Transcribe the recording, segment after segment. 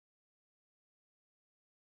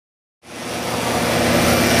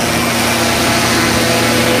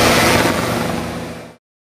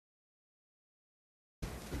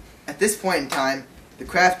this point in time, the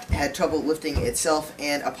craft had trouble lifting itself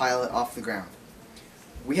and a pilot off the ground.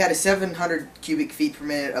 We had a 700 cubic feet per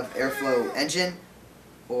minute of airflow engine,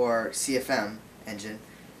 or CFM engine,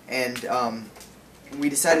 and we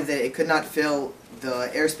decided that it could not fill the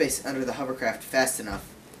airspace under the hovercraft fast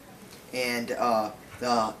enough. And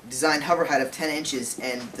the designed hover height of 10 inches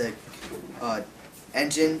and the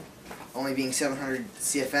engine only being 700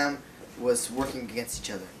 CFM was working against each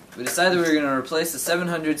other. We decided we were going to replace the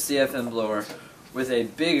 700 CFM blower with a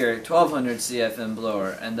bigger 1200 CFM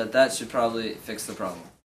blower, and that should probably fix the problem.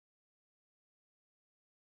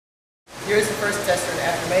 Here's the first test run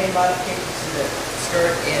after many modifications to the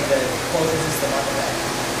skirt and the propulsion system on the back.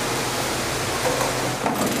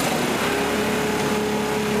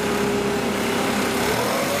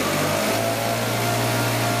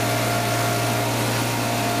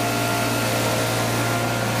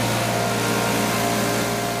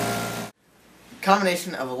 The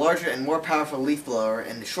combination of a larger and more powerful leaf blower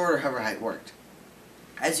and the shorter hover height worked.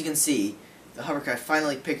 As you can see, the hovercraft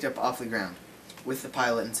finally picked up off the ground, with the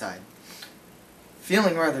pilot inside.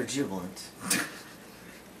 Feeling rather jubilant,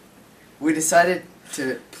 we decided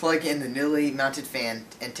to plug in the newly mounted fan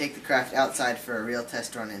and take the craft outside for a real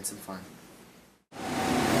test run and some fun.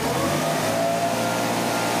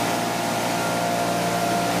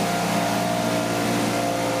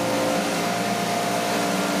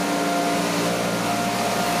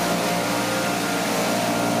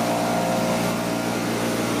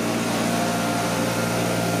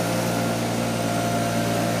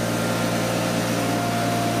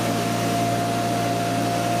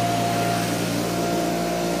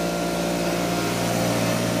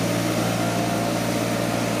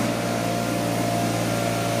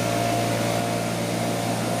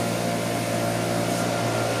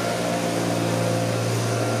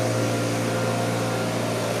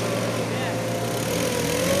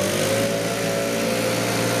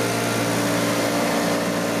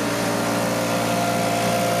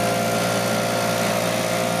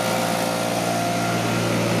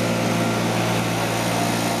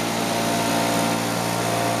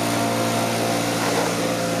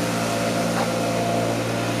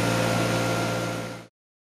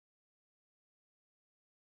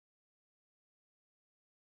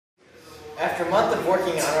 After a month of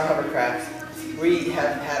working on our hovercraft, we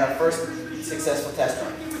have had our first successful test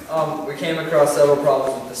run. We came across several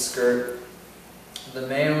problems with the skirt. The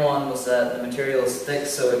main one was that the material is thick,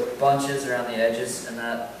 so it bunches around the edges, and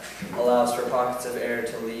that allows for pockets of air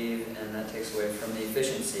to leave, and that takes away from the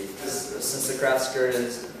efficiency. Since the craft skirt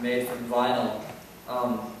is made from vinyl,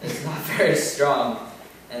 it's not very strong,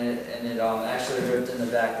 and it actually ripped in the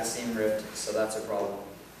back. The seam ripped, so that's a problem.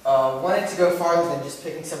 Wanted to go farther than just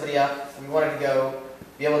picking somebody up. We wanted to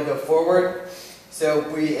be able to go forward. So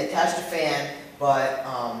we attached a fan, but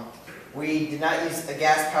we did not use a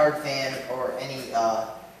gas-powered fan or any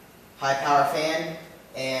high-power fan,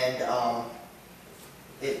 and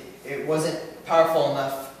it wasn't powerful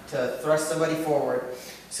enough to thrust somebody forward.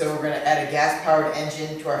 So we're going to add a gas-powered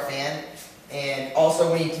engine to our fan, and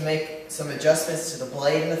also we need to make some adjustments to the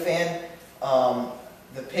blade in the fan.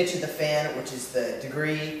 The pitch of the fan, which is the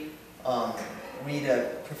degree, we need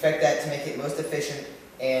to perfect that to make it most efficient,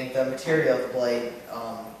 and the material of the blade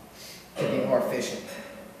could be more efficient.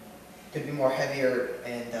 Could be more heavier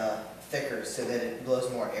and thicker so that it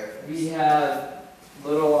blows more air. We have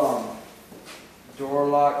little door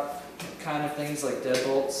lock kind of things like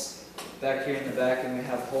deadbolts back here in the back, and we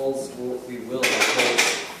have holes. We will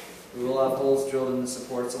have holes drilled in the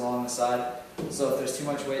supports along the side. So if there's too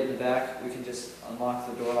much weight in the back, we can just unlock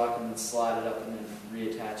the door lock and then slide it up and then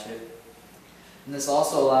reattach it. And this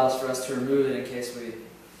also allows for us to remove it in case we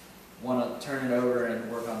want to turn it over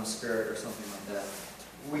and work on the skirt or something like that.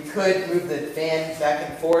 We could move the fan back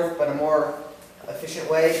and forth, but a more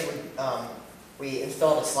efficient way, we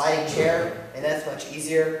installed a sliding chair, and that's much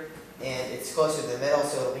easier, and it's closer to the middle,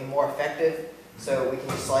 so it'll be more effective. So we can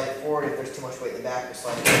just slide it forward if there's too much weight in the back, or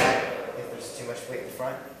slide it back if there's too much weight in the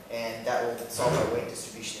front, and that will solve our weight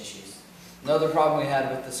distribution issues. Another problem we had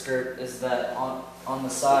with the skirt is that on the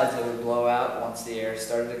sides it would blow out once the air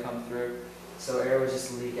started to come through. So air would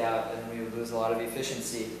just leak out and we would lose a lot of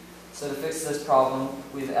efficiency. So to fix this problem,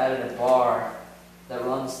 we've added a bar that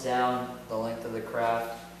runs down the length of the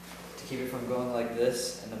craft to keep it from going like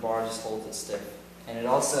this, and the bar just holds it stiff. And it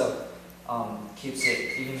also keeps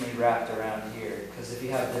it evenly wrapped around here, because if you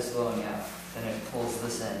have this blowing out, then it pulls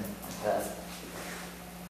this in like that.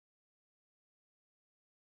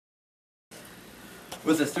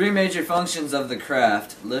 With the three major functions of the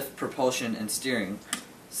craft, lift, propulsion, and steering,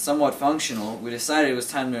 somewhat functional, we decided it was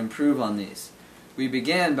time to improve on these. We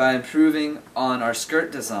began by improving on our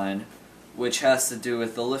skirt design, which has to do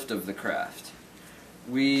with the lift of the craft.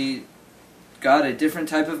 We got a different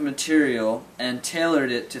type of material and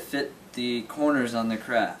tailored it to fit the corners on the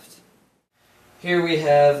craft. Here we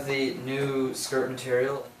have the new skirt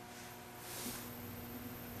material.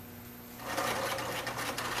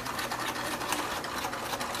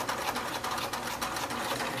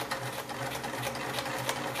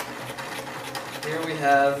 Here we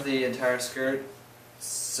have the entire skirt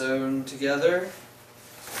sewn together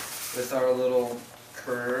with our little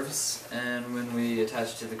curves, and when we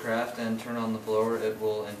attach it to the craft and turn on the blower, it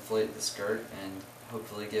will inflate the skirt and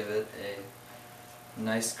hopefully give it a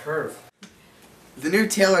nice curve. The new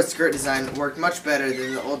tailored skirt design worked much better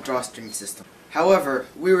than the old drawstring system. However,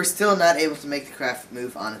 we were still not able to make the craft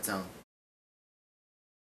move on its own.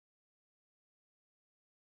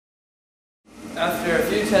 After a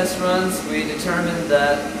few test runs, we determined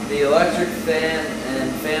that the electric fan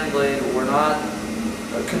and fan blade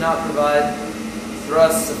could not provide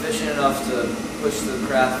thrust sufficient enough to push the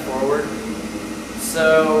craft forward.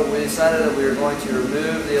 So we decided that we were going to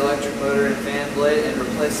remove the electric motor and fan blade and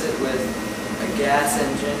replace it with a gas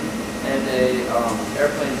engine and a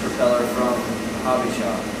airplane propeller from Hobby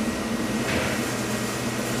Shop.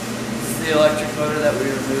 This is the electric motor that we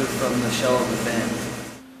removed from the shell of the fan.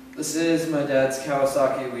 This is my dad's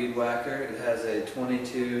Kawasaki Weed Whacker. It has a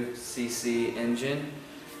 22cc engine,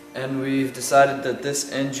 and we've decided that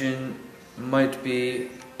this engine might be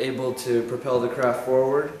able to propel the craft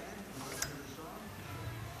forward.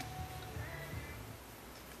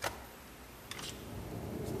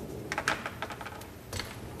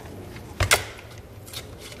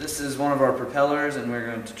 This is one of our propellers, and we're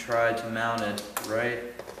going to try to mount it right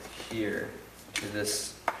here to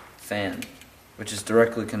this fan, which is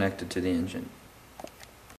directly connected to the engine.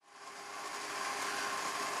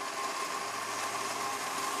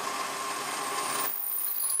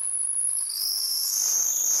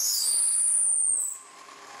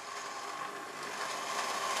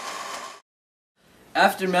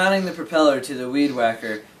 After mounting the propeller to the Weed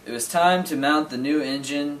Whacker, it was time to mount the new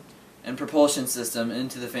engine and propulsion system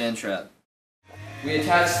into the fan trap. We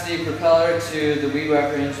attached the propeller to the Weed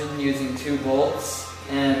Whacker engine using 2 bolts,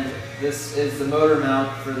 and this is the motor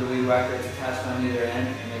mount for the Weed Whacker. It's attached on either end,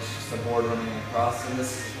 and it's just a board running across, and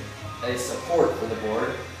this is a support for the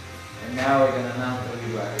board. And now we're going to mount the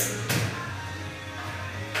Weed Whacker.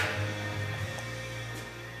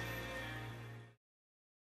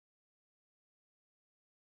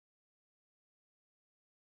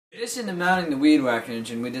 In addition to mounting the Weed Whacker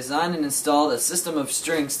engine, we designed and installed a system of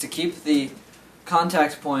strings to keep the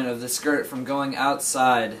contact point of the skirt from going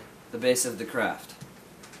outside the base of the craft.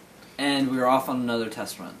 And we were off on another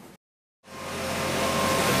test run.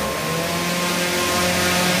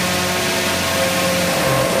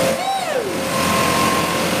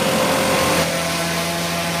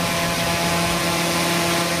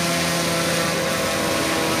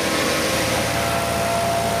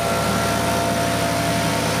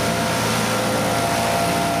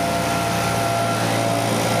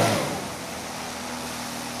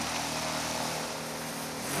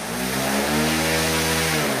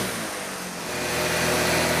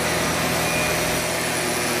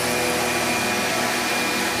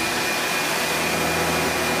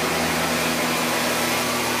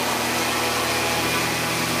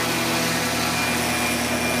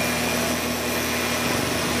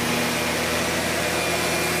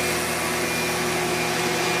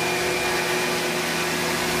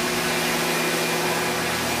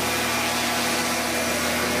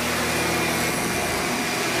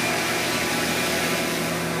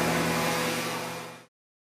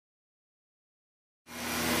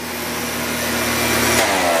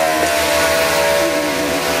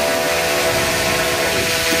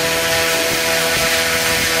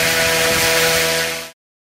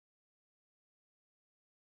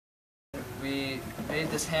 We made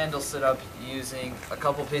this handle sit up using a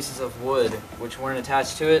couple pieces of wood which weren't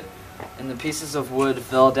attached to it, and the pieces of wood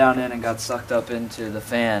fell down in and got sucked up into the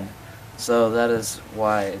fan, so that is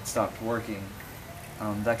why it stopped working.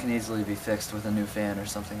 That can easily be fixed with a new fan or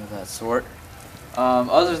something of that sort.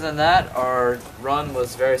 Other than that, our run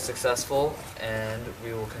was very successful, and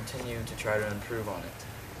we will continue to try to improve on it.